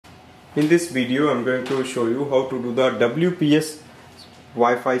In this video I'm going to show you how to do the WPS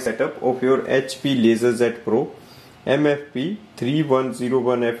Wi-Fi setup of your HP Laserjet Pro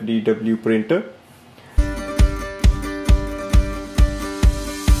MFP3101fdw printer.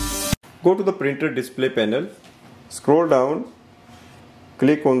 Go to the printer display panel, scroll down,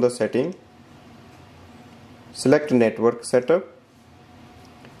 click on the setting, select network setup,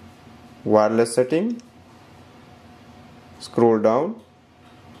 wireless setting, scroll down,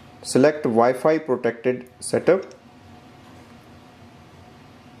 select Wi-Fi protected setup,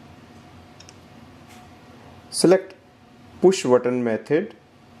 select push button method,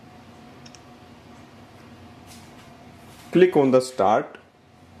 click on the start,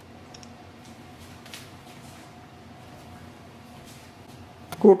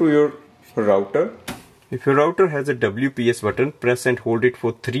 go to your router. If your router has a WPS button, press and hold it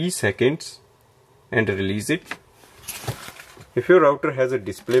for 3 seconds and release it. If your router has a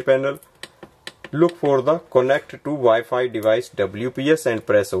display panel, look for the connect to Wi-Fi device WPS and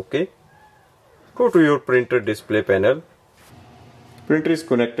press OK. Go to your printer display panel. Printer is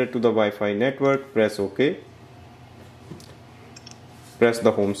connected to the Wi-Fi network, press OK. Press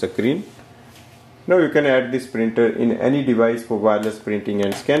the home screen. Now you can add this printer in any device for wireless printing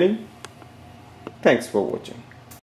and scanning. Thanks for watching.